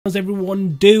How's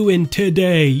everyone doing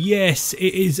today? Yes,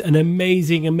 it is an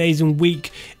amazing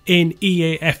week in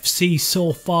EAFC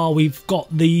so far. We've got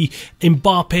the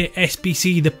Mbappe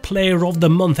SBC, the player of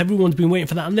the month. Everyone's been waiting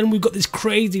for that. And then we've got this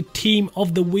crazy team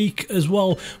of the week as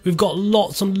well. We've got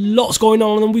lots and lots going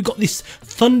on. And then we've got this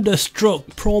Thunderstruck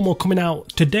promo coming out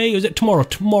today. Or is it tomorrow?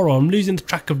 Tomorrow. I'm losing the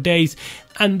track of days.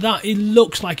 And that it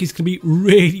looks like it's going to be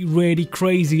really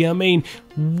crazy. I mean,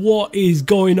 what is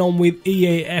going on with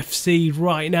EAFC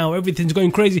right now? Everything's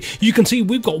going crazy. You can see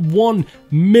we've got 1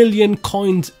 million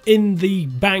coins in the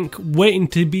bank waiting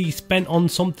to be spent on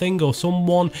something or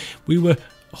someone. We were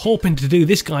hoping to do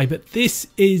this guy, but this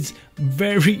is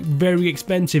very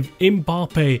expensive.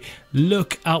 Mbappe,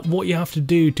 look at what you have to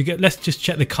do to get. Let's just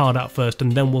check the card out first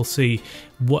and then we'll see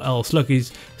what else. Look,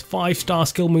 he's 5-star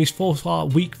skill moves, 4-star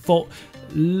weak foot.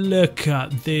 Look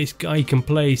at this guy. He can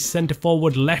play centre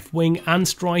forward, left wing and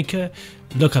striker.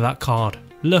 Look at that card.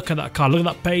 Look at that card. Look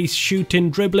at that pace, shooting,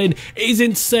 dribbling. It's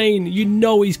insane. You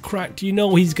know he's cracked. You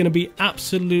know he's going to be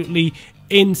absolutely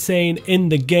insane in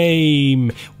the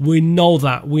game. We know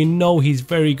that. We know he's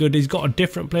very good. He's got a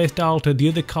different playstyle to the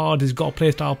other card. He's got a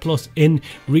playstyle plus in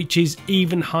reaches,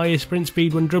 even higher sprint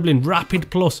speed when dribbling, rapid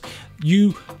plus.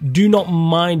 You do not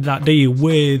mind that, do you,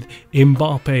 with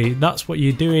Mbappe? That's what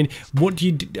you're doing. What do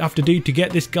you have to do to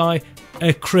get this guy?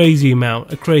 A crazy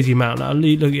amount. Now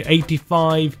look at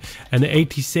 85 and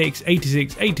 86,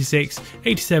 86, 86,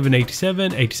 87,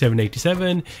 87, 87,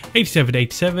 87, 87,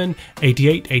 87,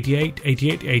 88, 88,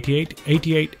 88, 88,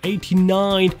 88,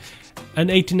 89, and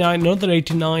 89, another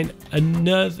 89,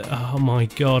 another. Oh my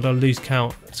god, I lose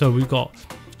count. So we've got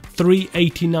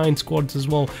 389 squads as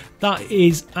well. That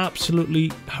is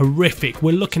absolutely horrific.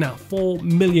 We're looking at 4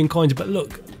 million coins, but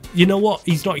look, you know what?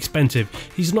 He's not expensive.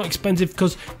 He's not expensive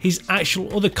because his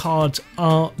actual other cards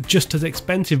are just as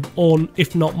expensive, or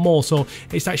if not more. So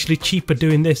it's actually cheaper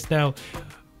doing this now.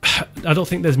 I don't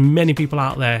think there's many people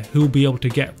out there who will be able to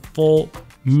get 4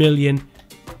 million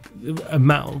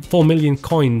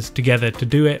coins together to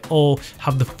do it, or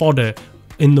have the fodder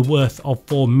in the worth of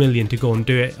 4 million to go and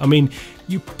do it. I mean,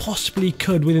 you possibly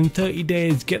could within 30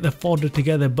 days get the fodder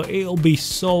together, but it'll be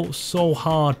so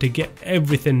hard to get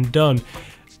everything done.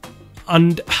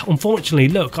 And unfortunately,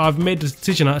 look, I've made a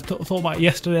decision. I thought about it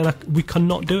yesterday, and we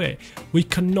cannot do it. We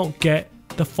cannot get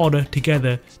the fodder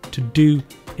together to do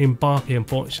Mbappe.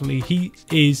 Unfortunately, he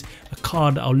is a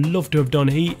card that I would love to have done.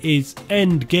 He is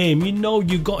end game. You know,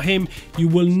 you got him. You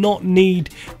will not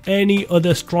need any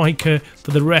other striker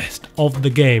for the rest of the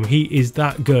game. He is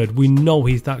that good. We know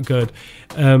he's that good.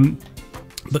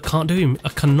 But can't do him. I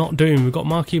cannot do him. We've got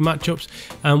marquee matchups,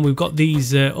 and we've got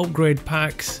these upgrade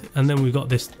packs, and then we've got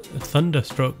this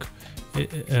Thunderstruck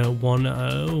one.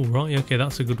 Oh right, okay,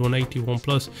 that's a good one. 81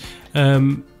 plus.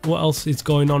 What else is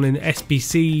going on in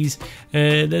SBCs?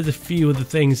 There's a few other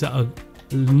things that are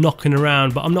knocking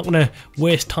around, but I'm not going to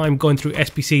waste time going through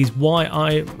SBCs. Why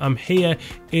I am here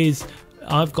is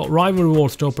I've got rival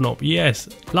rewards to open up. Yes,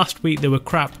 last week they were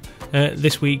crap.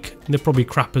 This week they're probably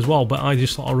crap as well, but I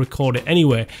just thought I'll record it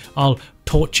anyway. I'll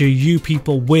torture you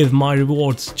people with my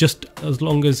rewards, just as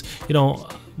long as, you know,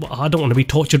 I don't want to be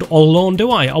tortured all alone, do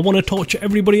I? I want to torture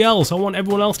everybody else. I want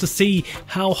everyone else to see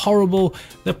how horrible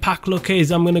the pack look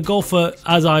is. I'm going to go for,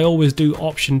 as I always do,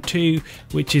 option 2,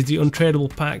 which is the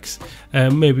untradeable packs.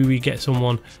 Maybe we get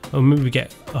someone, or maybe we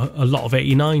get a lot of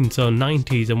 89s or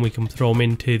 90s, and we can throw them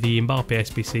into the Mbappe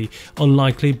SBC.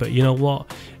 Unlikely, but you know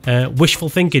what? Wishful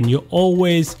thinking. You're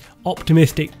always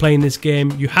optimistic playing this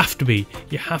game. You have to be.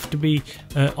 You have to be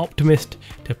optimist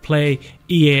to play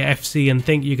EAFC and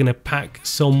think you're going to pack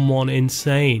someone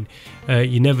insane.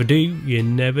 You never do. You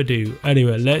never do.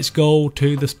 Anyway, let's go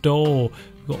to the store.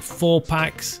 We've got 4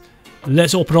 packs.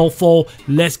 Let's open all 4.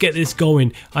 Let's get this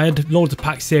going. I had loads of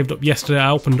packs saved up yesterday.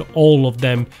 I opened all of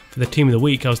them for the team of the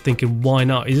week. I was thinking, why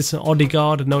not? Is this an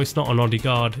Odegaard? No, it's not an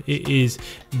Odegaard. It is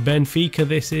Benfica.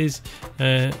 This is.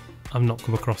 I've not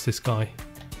come across this guy.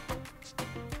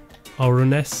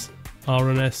 RNS,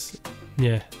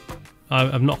 yeah,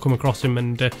 I've not come across him,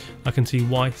 and I can see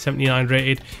why. 79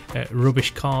 rated,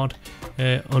 rubbish card,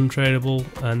 untradeable,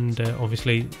 and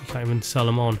obviously you can't even sell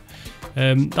them on.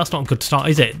 That's not a good start,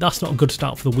 is it? That's not a good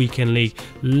start for the weekend league.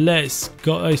 Let's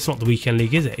go. It's not the weekend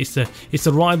league, is it? It's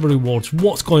the rivalry awards.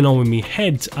 What's going on with me?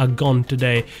 Heads are gone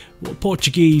today.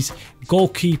 Portuguese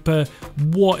goalkeeper.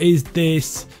 What is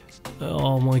this?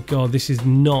 Oh my god, this is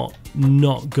not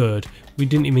good. We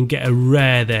didn't even get a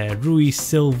rare there. Rui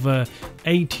Silva,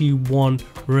 81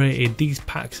 rated. These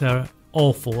packs are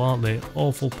awful, aren't they?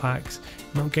 Awful packs.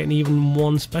 Not getting even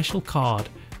one special card.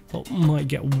 but might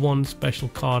get one special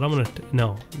card.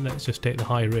 No, let's just take the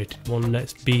high rated one.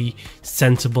 Let's be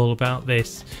sensible about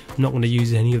this. I'm not going to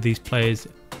use any of these players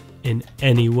in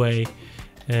any way.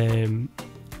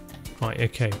 Right,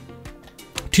 okay.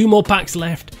 2 more packs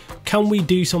left. Can we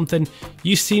do something?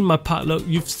 You've seen my pack. Look,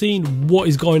 you've seen what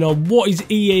is going on. What is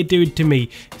EA doing to me?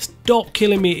 Stop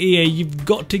killing me, EA. You've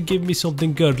got to give me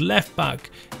something good. Left back.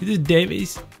 Is this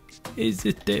Davies? Is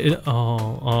this Davies?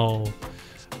 Oh.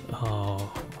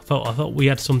 I thought we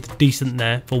had something decent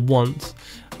there for once.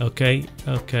 Okay,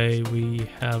 we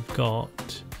have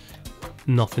got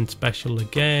nothing special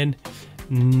again.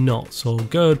 Not so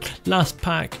good. Last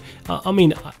pack. I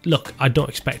mean, look, I don't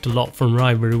expect a lot from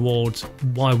rival rewards.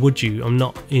 Why would you? I'm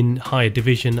not in higher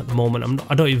division at the moment.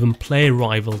 I don't even play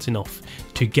rivals enough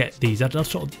to get these. I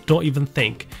don't even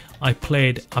think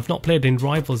I've not played in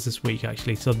rivals this week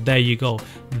actually. So there you go.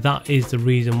 That is the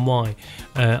reason why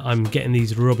I'm getting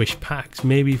these rubbish packs.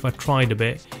 Maybe if I tried a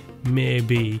bit,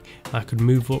 maybe I could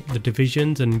move up the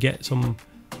divisions and get some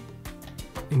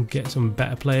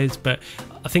better players. But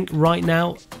I think right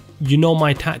now, you know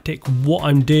my tactic, what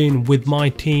I'm doing with my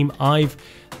team. I've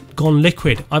gone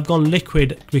liquid. I've gone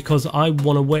liquid because I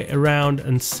want to wait around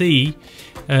and see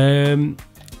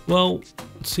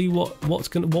see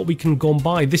what we can go and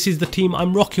buy. This is the team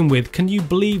I'm rocking with. Can you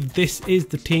believe this is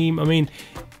the team? I mean,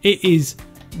 it is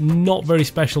not very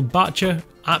special. Batcher,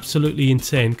 absolutely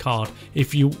insane card.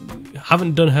 If you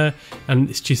haven't done her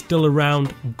and she's still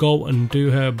around, go and do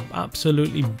her.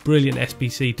 Absolutely brilliant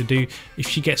SBC to do. If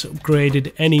she gets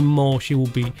upgraded anymore, she will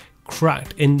be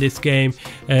cracked in this game.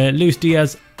 Luis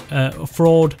Diaz, a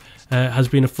fraud. Has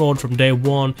been a fraud from day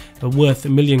one, worth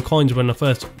 1 million coins when I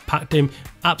first packed him.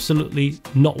 Absolutely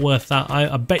not worth that.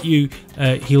 I bet you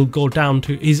he'll go down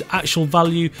to his actual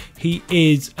value. He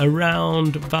is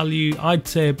around value, I'd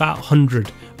say about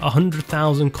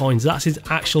 100,000 coins. That's his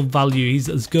actual value. He's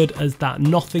as good as that,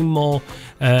 nothing more,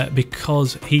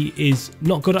 because he is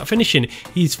not good at finishing.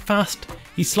 He's fast,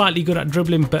 he's slightly good at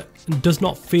dribbling, but does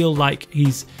not feel like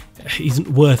he's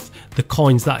worth the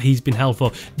coins that he's been held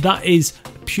for. That is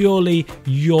purely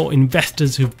your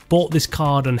investors who've bought this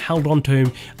card and held on to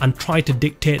him and tried to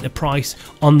dictate the price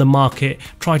on the market,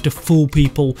 tried to fool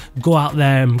people, go out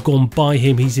there and go and buy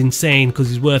him. He's insane because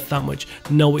he's worth that much.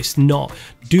 No, it's not.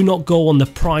 Do not go on the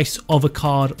price of a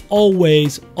card.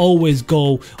 Always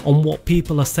go on what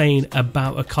people are saying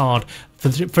about a card.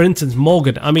 For instance,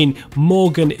 Morgan. I mean,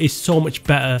 Morgan is so much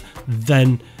better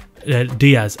than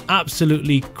Diaz.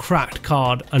 Absolutely cracked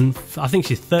card, and I think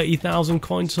she's 30,000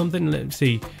 coins something. Let's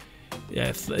see.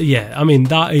 Yeah, I mean,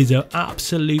 that is an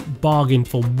absolute bargain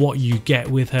for what you get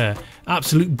with her.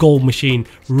 Absolute gold machine.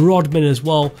 Rodman as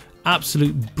well,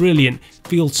 absolute brilliant.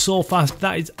 Feels so fast.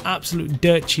 That is absolute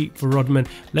dirt cheap for Rodman.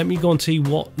 Let me go and see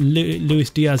what Luis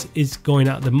Diaz is going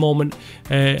at the moment.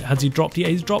 Has he dropped? Yeah,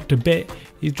 he's dropped a bit.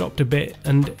 He's dropped a bit,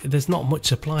 and there's not much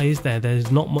supply, is there?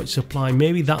 There's not much supply.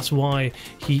 Maybe that's why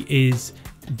he is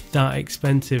that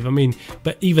expensive. I mean,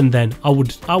 but even then, I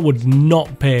would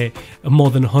not pay more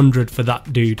than 100 for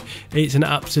that dude. It's an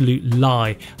absolute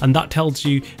lie, and that tells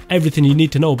you everything you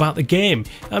need to know about the game.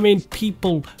 I mean,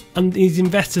 people and these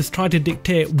investors try to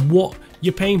dictate what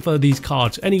you're paying for these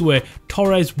cards. Anyway,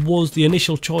 Torres was the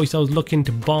initial choice I was looking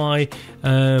to buy.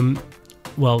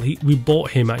 Well, we bought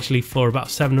him actually for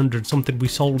about 700 something. We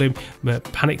sold him,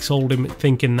 panic sold him,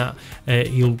 thinking that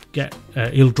he'll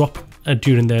drop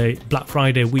during the Black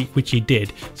Friday week, which he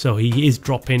did. So he is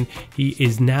dropping. He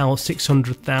is now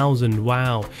 600,000.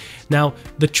 Wow. Now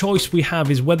the choice we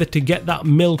have is whether to get that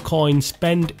mil coin,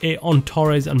 spend it on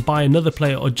Torres and buy another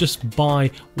player, or just buy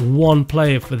one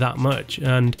player for that much.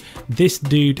 And this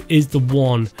dude is the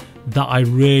one that I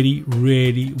really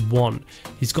want.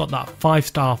 He's got that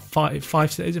 5-star,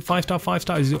 is it 5-star,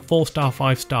 5-star? Is it 4-star,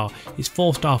 5-star? It's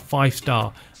 4-star,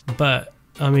 5-star. But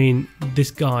I mean, this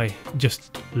guy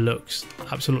just looks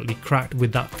absolutely cracked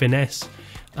with that finesse.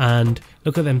 And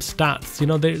look at them stats. You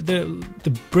know, they're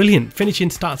brilliant. Finishing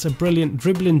stats are brilliant.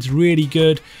 Dribbling's really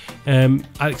good.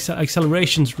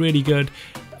 Acceleration's really good.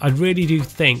 I really do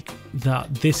think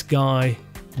that this guy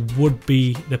would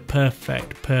be the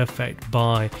perfect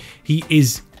buy. He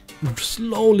is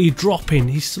slowly dropping.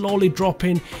 He's slowly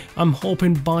dropping. I'm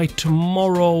hoping by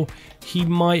tomorrow he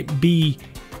might be.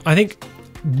 I think,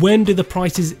 when do the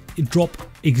prices drop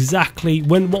exactly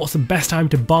what's the best time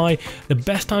to buy. The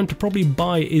best time to probably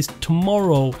buy is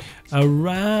tomorrow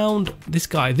around this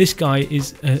guy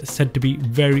is said to be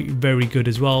very, very good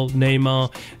as well.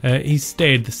 Neymar, he's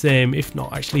stayed the same, if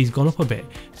not actually he's gone up a bit,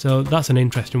 so that's an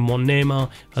interesting one. Neymar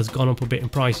has gone up a bit in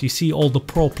price. You see all the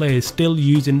pro players still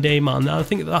using Neymar, and I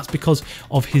think that's because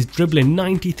of his dribbling.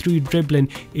 93 dribbling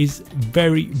is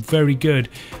very, very good.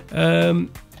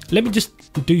 Let me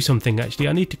just do something actually.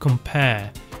 I need to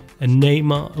compare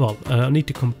Neymar, well, I need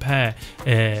to compare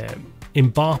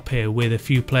Mbappe with a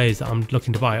few players that I'm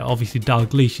looking to buy. Obviously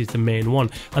Dalglish is the main one,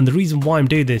 and the reason why I'm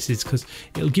doing this is because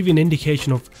it'll give you an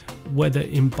indication of whether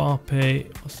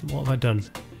Mbappe, what have I done?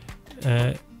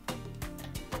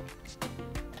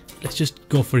 Let's just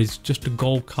go for just a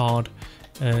gold card.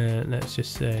 Let's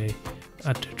just say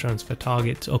add to transfer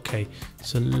targets. Okay,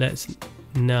 so let's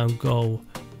now go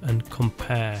and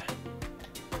compare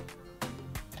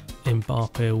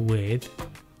Mbappe with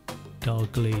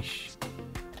Dalglish.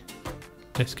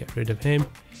 Let's get rid of him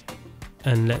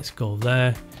and let's go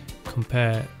there,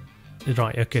 compare.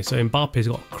 Right, okay, so Mbappe's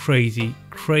got crazy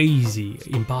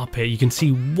Mbappe. You can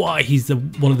see why he's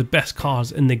one of the best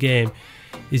cards in the game.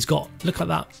 He's got, look at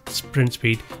that sprint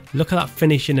speed, look at that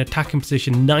finishing, attacking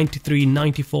position, 93,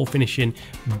 94 finishing,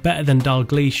 better than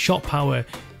Dalglish. Shot power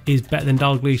is better than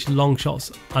Dalglish. Long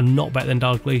shots are not better than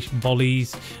Dalglish.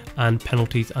 Volleys and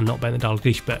penalties are not better than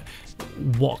Dalglish. But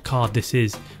what card this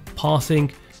is.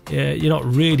 Passing, you're not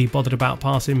really bothered about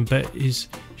passing, but his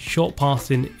short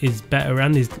passing is better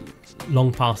and his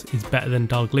long pass is better than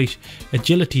Dalglish.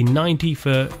 Agility 90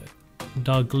 for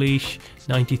Dalglish,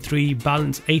 93,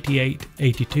 balance 88,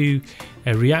 82,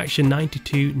 reaction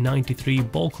 92, 93,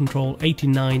 ball control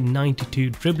 89, 92,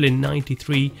 dribbling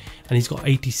 93, and he's got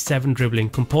 87 dribbling.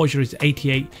 Composure is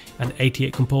 88 and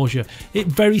 88 composure.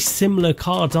 Very similar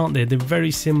cards, aren't they? They're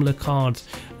very similar cards.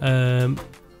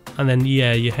 And then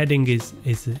yeah, your heading is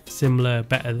similar,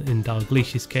 better in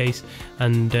Dalglish's case,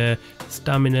 and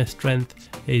stamina, strength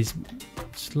is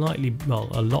slightly, well,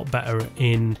 a lot better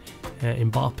in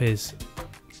Mbappe's.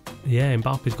 Yeah,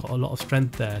 Mbappe's got a lot of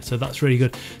strength there, so that's really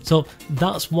good. So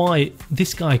that's why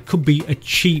this guy could be a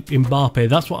cheap Mbappe.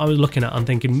 That's what I was looking at. I'm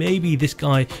thinking maybe this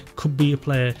guy could be a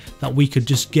player that we could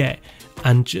just get,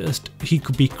 and he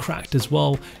could be cracked as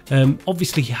well.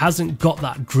 Obviously he hasn't got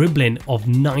that dribbling of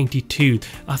 92.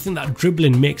 I think that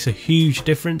dribbling makes a huge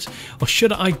difference. Or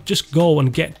should I just go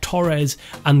and get Torres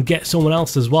and get someone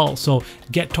else as well? So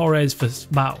get Torres for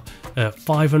about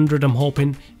 500. I'm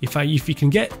hoping if you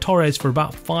can get Torres for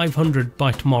about 500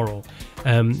 by tomorrow.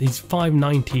 He's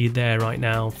 590 there right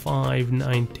now,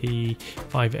 590,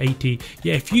 580.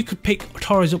 Yeah, if you could pick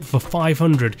Torres up for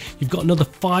 500, you've got another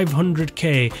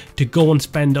 500k to go and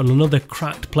spend on another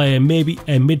cracked player, maybe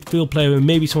a midfield player,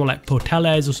 maybe someone like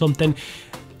Portales or something.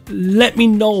 Let me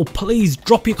know, please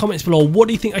drop your comments below. What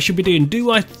do you think I should be doing?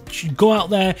 Do I should go out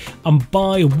there and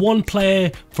buy one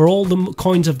player for all the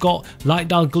coins I've got, like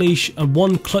Dalglish, and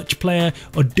one clutch player,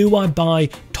 or do I buy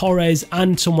Torres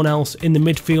and someone else in the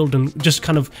midfield and just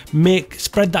kind of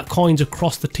spread that coins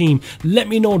across the team? Let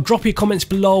me know, drop your comments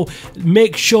below.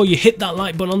 Make sure you hit that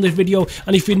like button on this video,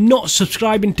 and if you're not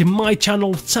subscribing to my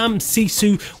channel,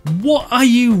 Samsisu, what are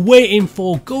you waiting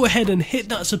for? Go ahead and hit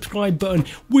that subscribe button.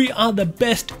 We are the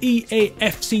best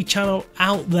EAFC channel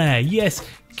out there. Yes,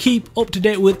 keep up to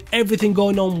date with everything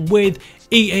going on with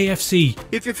EAFC.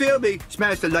 If you feel me,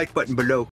 smash the like button below.